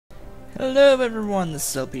Hello everyone, this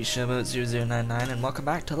is LP Showboat 0099 and welcome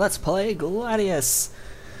back to Let's Play Gladius.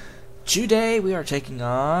 Today we are taking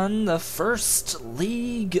on the first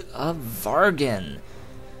League of Vargan,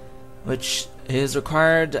 which is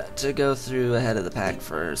required to go through ahead of the pack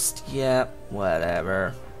first. Yep,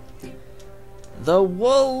 whatever. The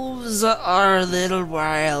wolves are a little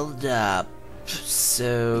riled up,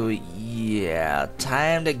 so yeah,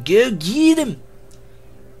 time to go get him.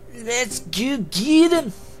 Let's go get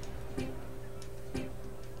him.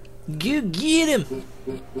 Go get him!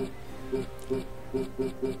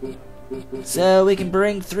 So we can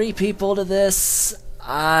bring 3 people to this.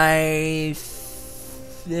 I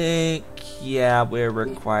think, yeah, we're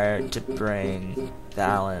required to bring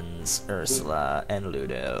Valens, Ursula, and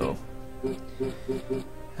Ludo.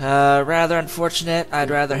 Rather unfortunate.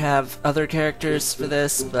 I'd rather have other characters for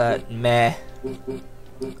this, but meh.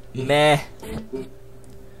 Meh.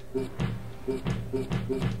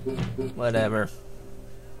 Whatever.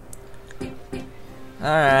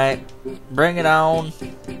 Alright, bring it on.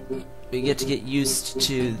 We get used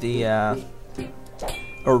to the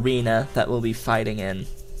arena that we'll be fighting in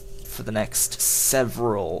for the next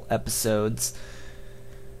several episodes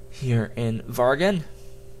here in Vargan.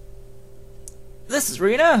 This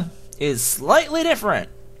arena is slightly different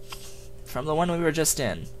from the one we were just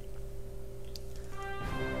in.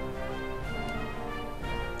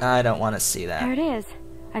 I don't want to see that. There it is.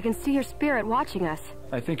 I can see your spirit watching us.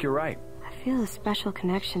 I think you're right. I feel a special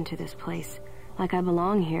connection to this place, like I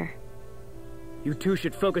belong here. You two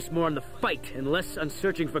should focus more on the fight and less on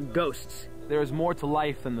searching for ghosts. There is more to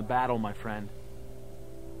life than the battle, my friend.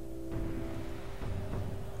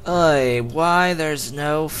 Oy, why there's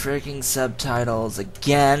no freaking subtitles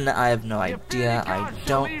again? I have no idea. I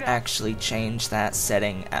don't actually change that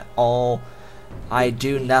setting at all. I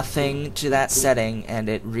do nothing to that setting and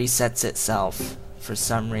it resets itself for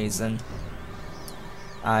some reason.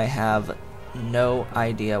 I have no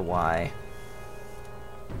idea why.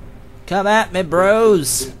 Come at me,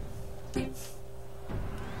 bros!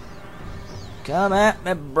 Come at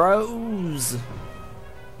me, bros!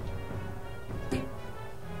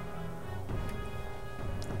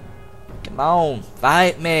 Come on,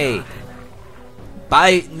 fight me!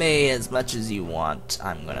 Bite me as much as you want.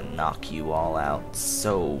 I'm gonna knock you all out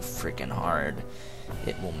so freaking hard.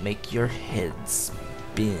 It will make your head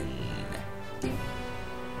spin.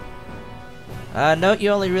 Note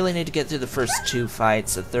you only really need to get through the first 2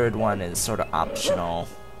 fights. The third one is sort of optional.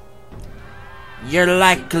 You're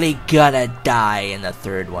likely gonna die in the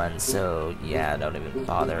third one, so yeah, don't even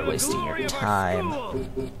bother wasting your time.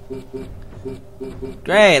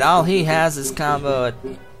 Great, all he has is combo.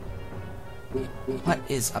 What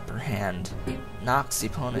is upper hand? Knocks the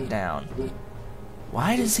opponent down.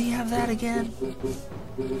 Why does he have that again?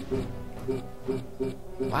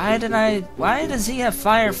 Why does he have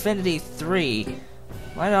Fire Affinity 3?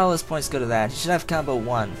 Why did all his points go to that? He should have combo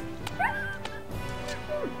 1.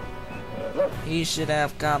 He should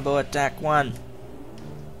have combo attack 1.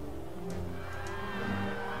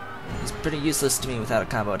 He's pretty useless to me without a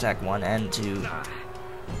combo attack 1 and 2.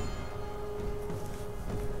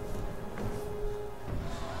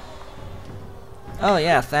 Oh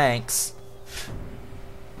yeah, thanks.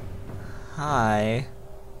 Hi.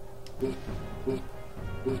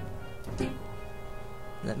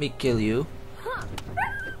 Let me kill you.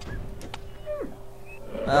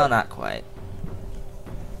 Well, not quite.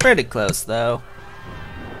 Pretty close, though.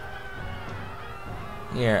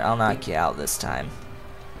 Here, I'll knock you out this time.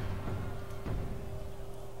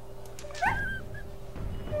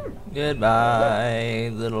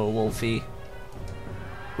 Goodbye, little wolfie.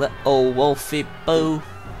 Little wolfie boo.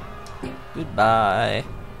 Goodbye.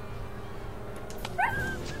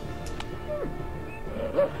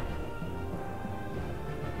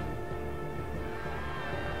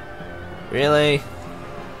 Really?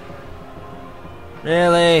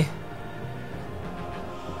 Really?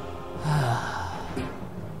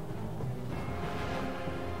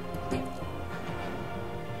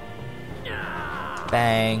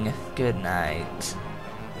 Bang. Good night.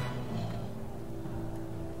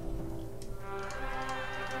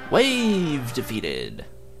 Wave defeated.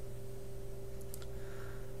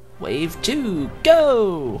 Wave 2,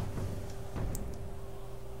 go!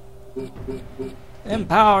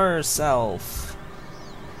 Empower self.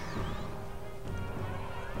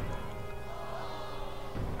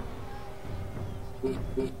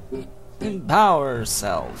 Empower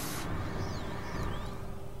self.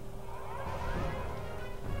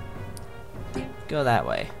 Go that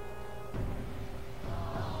way.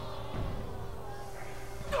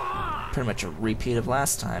 Pretty much a repeat of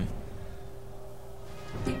last time.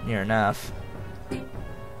 Near enough.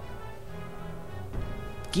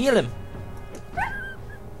 Get him!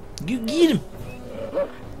 You get him!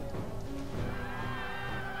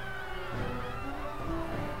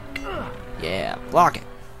 Yeah, block it.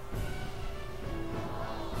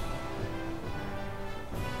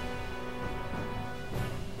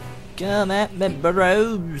 Come at me,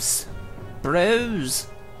 bros. Bros,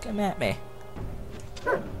 come at me.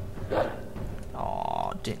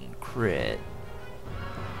 Aw, didn't crit.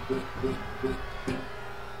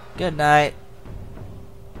 Good night.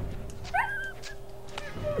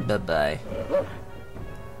 Bye-bye.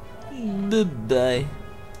 Bye-bye.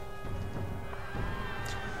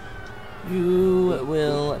 You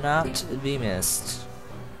will not be missed.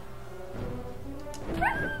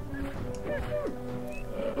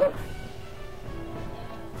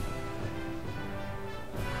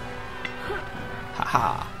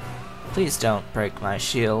 Haha. Please don't break my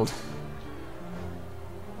shield.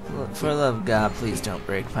 For the love of God, please don't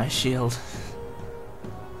break my shield.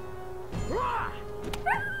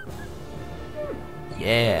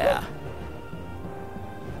 Yeah.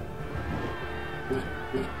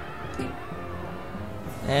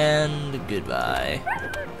 And goodbye.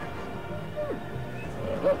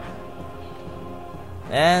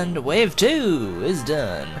 And wave 2 is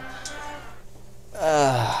done.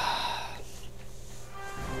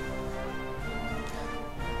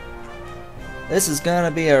 This is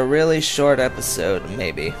gonna be a really short episode,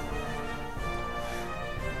 maybe.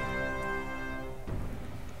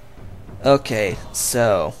 Okay,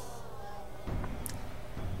 so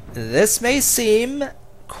this may seem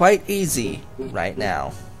quite easy right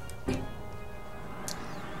now.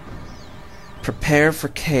 Prepare for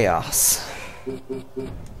chaos.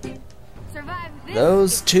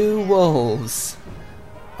 Those two wolves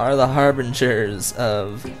are the harbingers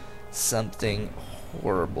of something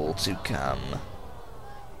horrible to come.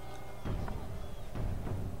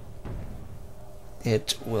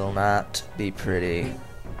 It will not be pretty.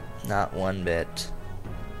 Not one bit.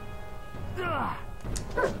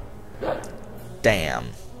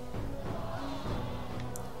 Damn.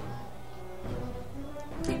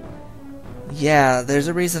 Yeah, there's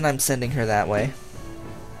a reason I'm sending her that way.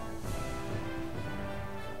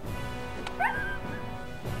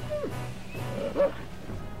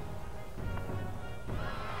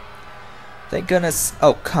 Thank goodness.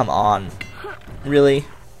 Oh, come on. Really?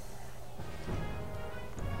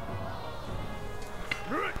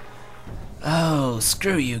 Oh,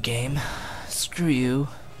 screw you, game. Screw you.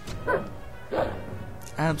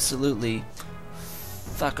 Absolutely.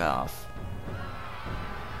 Fuck off.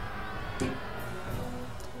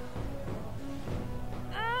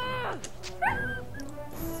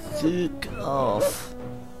 Fuck off.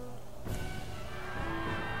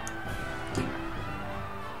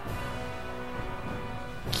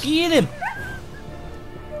 Get him!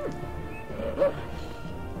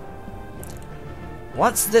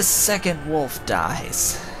 Once this second wolf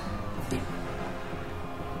dies,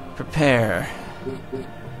 prepare.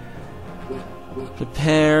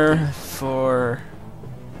 Prepare for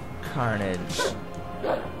carnage.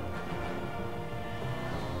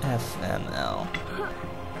 FML.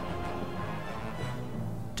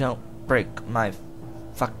 Don't break my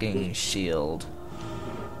fucking shield.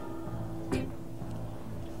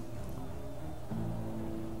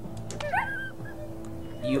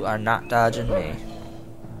 You are not dodging me.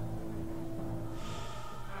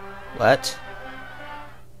 What?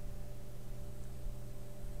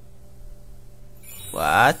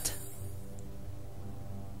 What?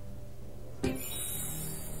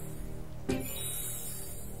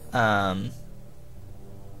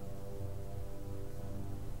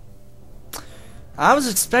 I was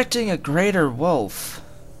expecting a greater wolf,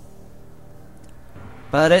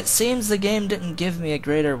 but it seems the game didn't give me a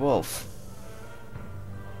greater wolf.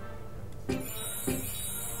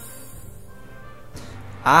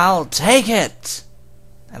 I'll take it!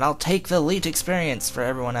 And I'll take the elite experience for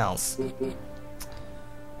everyone else.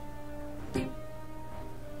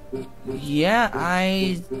 Yeah,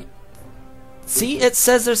 I... See, it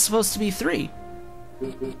says there's supposed to be 3.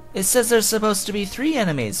 It says there's supposed to be 3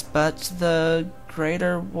 enemies, but the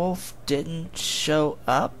greater wolf didn't show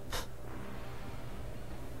up.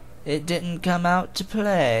 It didn't come out to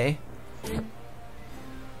play.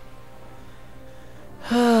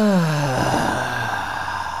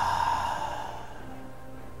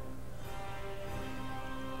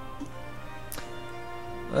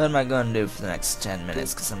 What am I gonna do for the next 10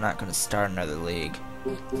 minutes? Because I'm not gonna start another league.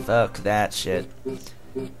 Fuck that shit.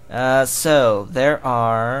 So, there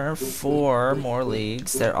are 4 more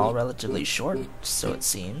leagues. They're all relatively short, so it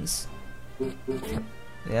seems. We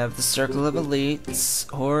have the Circle of Elites,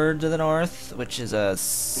 Horde to the North, which is a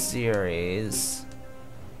series.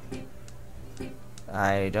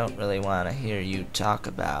 I don't really want to hear you talk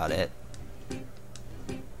about it.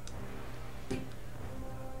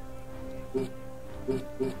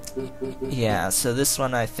 Yeah, so this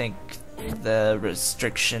one I think the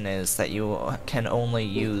restriction is that you can only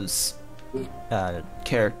use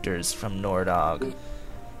characters from Nordog.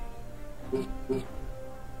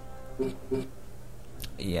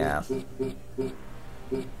 Yeah.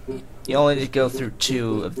 You only need to go through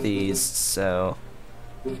 2 of these, so...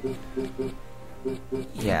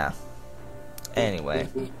 yeah. Anyway.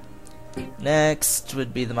 Next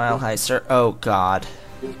would be the Mile Heister. Oh god.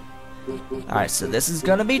 Alright, so this is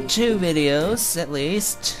gonna be 2 videos, at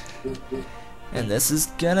least. And this is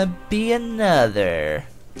gonna be another.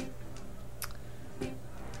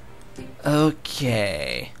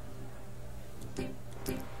 Okay.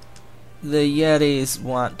 The Yetis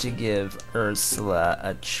want to give Ursula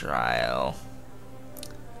a trial.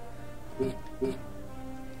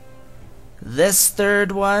 This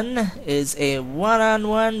third one is a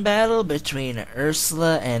one-on-one battle between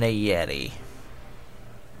Ursula and a Yeti.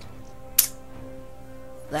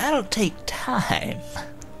 That'll take time.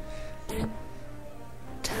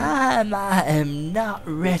 Time I am not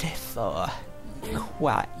ready for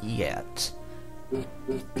quite yet.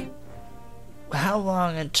 How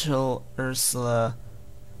long until Ursula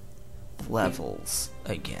levels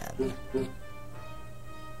again?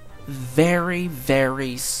 Very,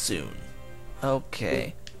 very soon.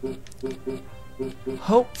 Okay.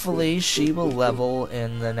 Hopefully she will level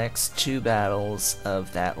in the next 2 battles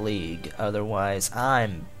of that league, otherwise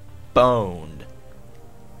I'm boned.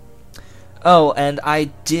 Oh, and I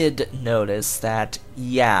did notice that,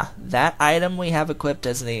 yeah, that item we have equipped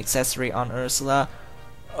as the accessory on Ursula,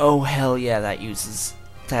 oh hell yeah,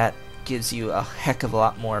 that gives you a heck of a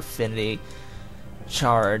lot more affinity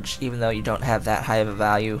charge, even though you don't have that high of a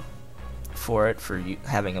value for it, for you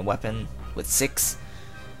having a weapon with 6.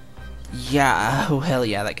 Yeah, oh hell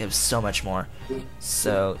yeah, that gives so much more.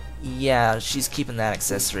 So, yeah, she's keeping that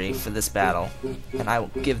accessory for this battle. And I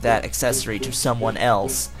will give that accessory to someone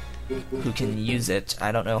else who can use it.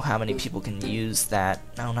 I don't know how many people can use that.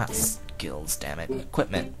 No, not skills, damn it.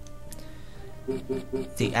 Equipment.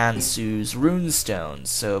 The Ansu's Runestone.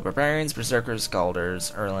 So, Barbarians, Berserkers,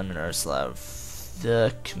 Scalders, Erlen, and Ursula.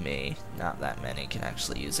 Fuck me. Not that many can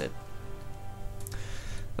actually use it.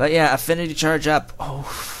 But yeah, affinity charge up. Oh,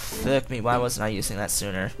 fuck me. Why wasn't I using that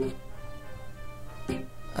sooner?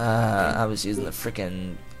 I was using the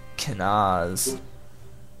frickin' Kanaz,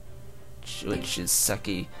 which is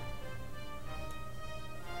sucky.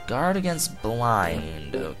 Guard against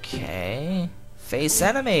blind. Okay. Face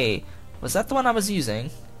enemy. Was that the one I was using?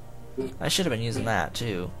 I should have been using that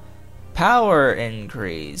too. Power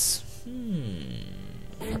increase.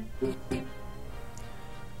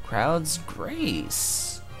 Crowd's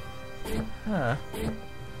grace. Huh.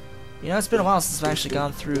 You know, it's been a while since I've actually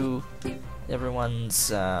gone through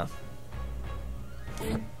everyone's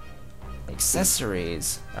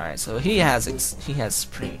accessories. Alright, so he has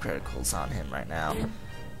supreme criticals on him right now.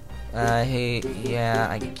 Yeah,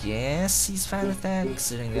 I guess he's fine with that,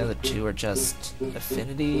 considering the other 2 are just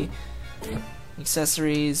affinity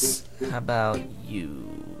accessories. How about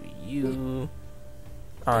you? You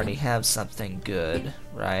already have something good,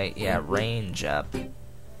 right? Yeah, range up.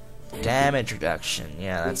 Damage reduction,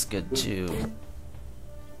 yeah, that's good too.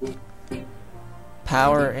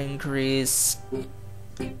 Power increase.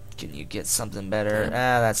 Can you get something better?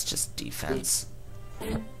 That's just defense.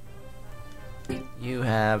 You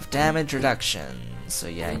have damage reduction, so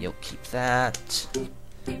yeah, you'll keep that.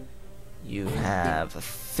 You have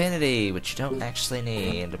affinity, which you don't actually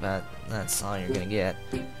need, but that's all you're gonna get.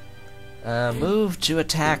 Move to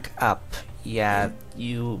attack up. Yeah,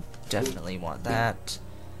 you definitely want that.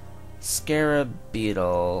 Scarab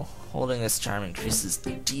Beetle. Holding this charm increases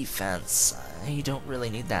defense. I don't really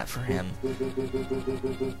need that for him.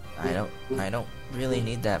 I don't really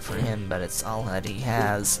need that for him, but it's all that he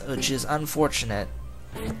has, which is unfortunate.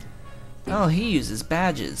 Oh, he uses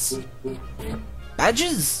badges.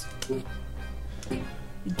 Badges? You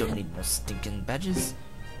don't need no stinking badges.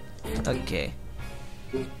 Okay.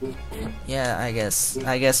 Yeah, I guess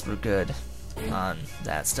we're good on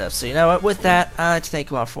that stuff. So you know what, with that, I'd like to thank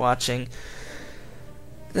you all for watching.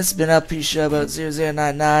 This has been LP Showboat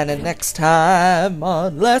 0099, and next time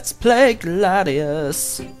on Let's Play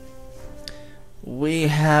Gladius, we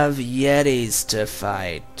have Yetis to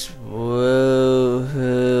fight. Woohoo!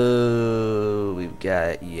 We've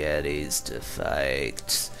got Yetis to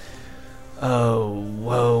fight. Oh,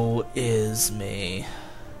 woe is me.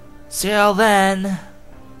 See y'all then!